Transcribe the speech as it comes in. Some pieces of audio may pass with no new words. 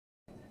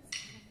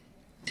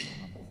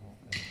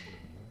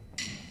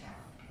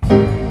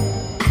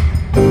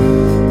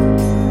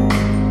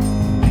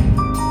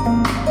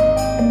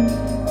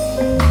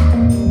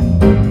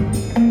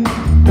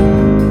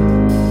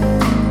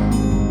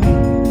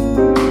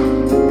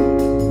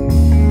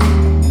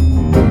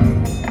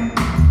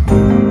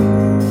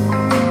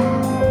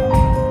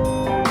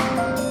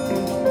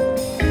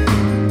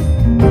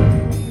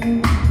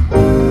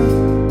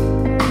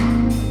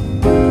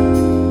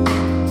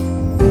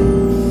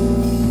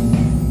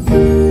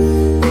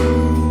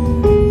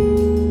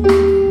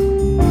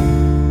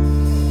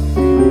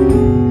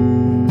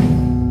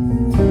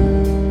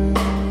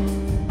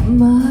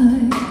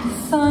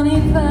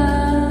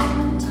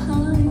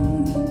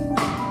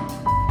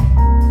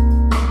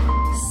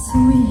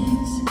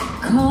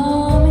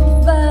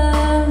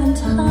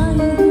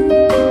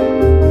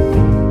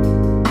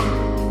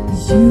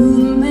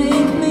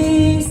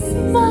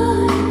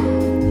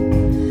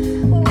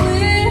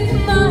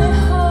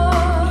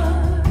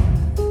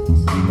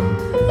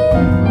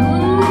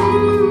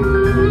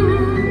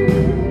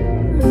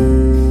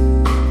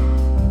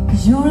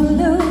Your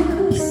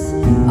looks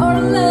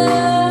are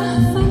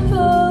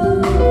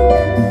laughable,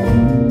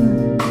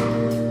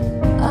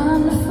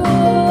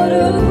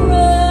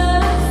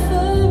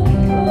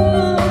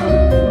 unphotographable,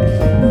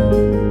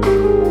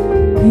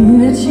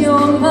 yet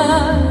you're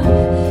my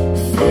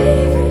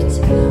favorite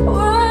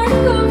work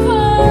of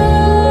art.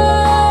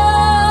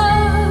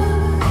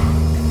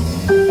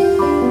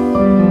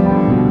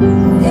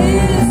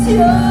 Is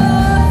your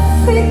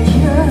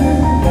figure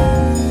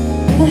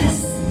less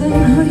than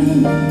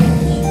Greek?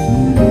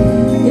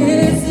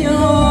 Is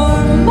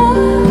your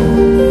mouth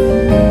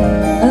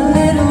a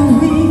little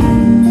weak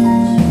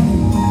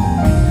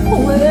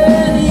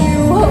when you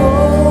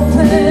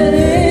open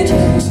it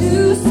to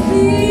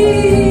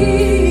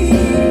speak?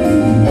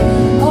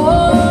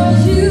 Are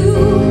you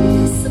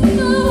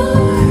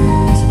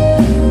smart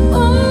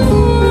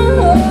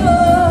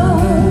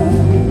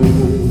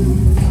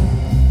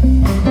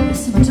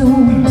so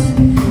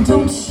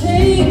don't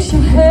change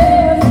your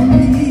hair for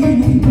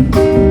me.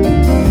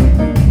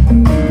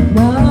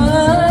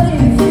 Not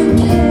if you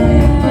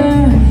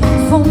care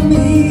for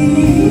me.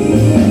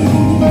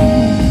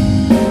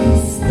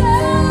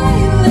 Stay,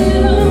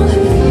 little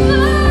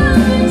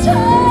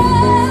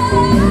Valentine.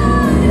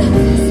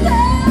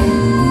 Stay.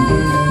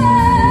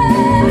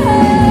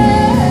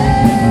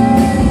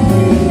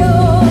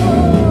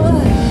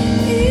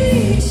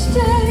 Each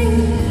day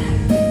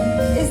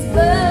is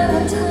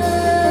Valentine's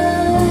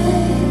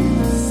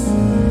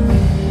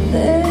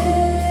Day.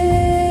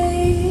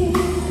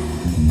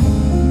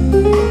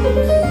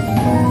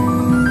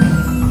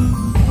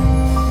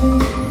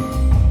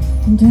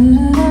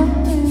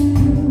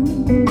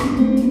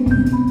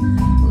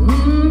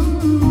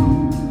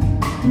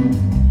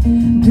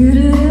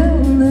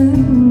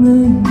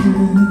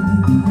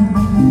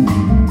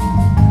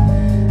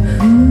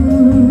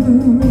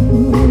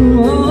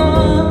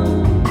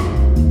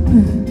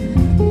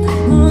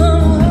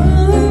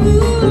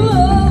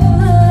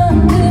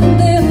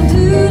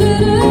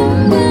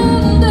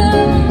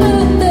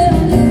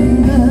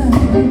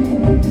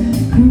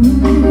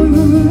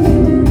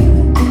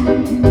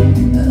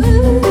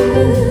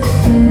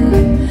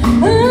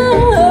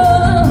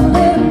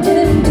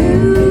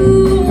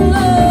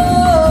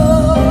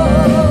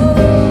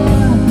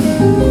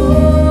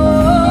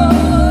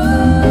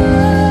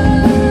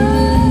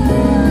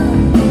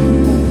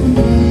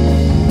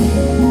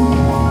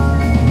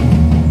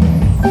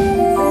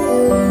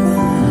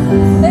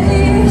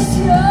 Is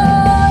your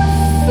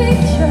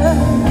figure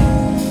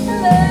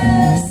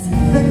less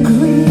than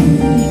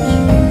Greek?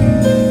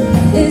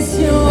 Is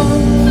your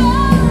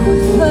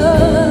mouth a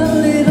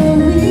little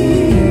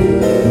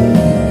weak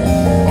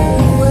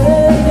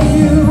when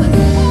you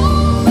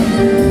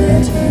open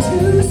it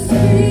to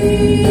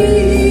speak?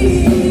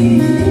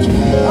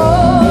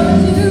 Are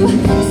you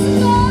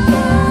smart?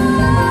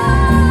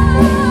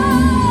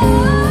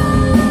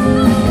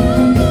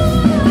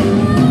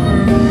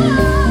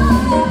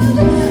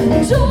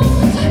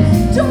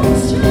 Don't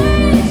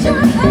change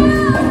your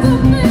hair for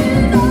me.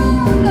 No,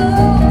 no,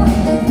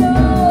 no,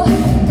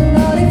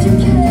 not if you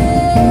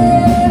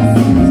care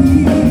for me.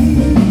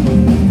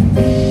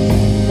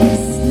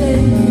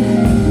 Stay,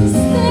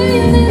 stay,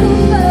 little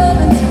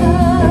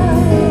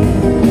Valentine.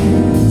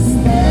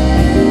 Stay.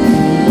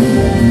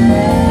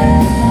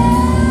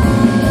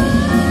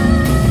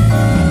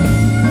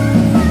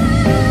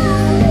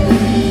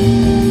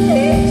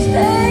 Each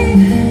day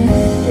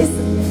is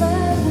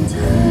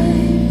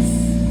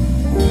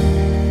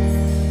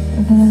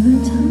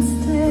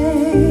Valentine's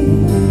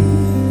Day.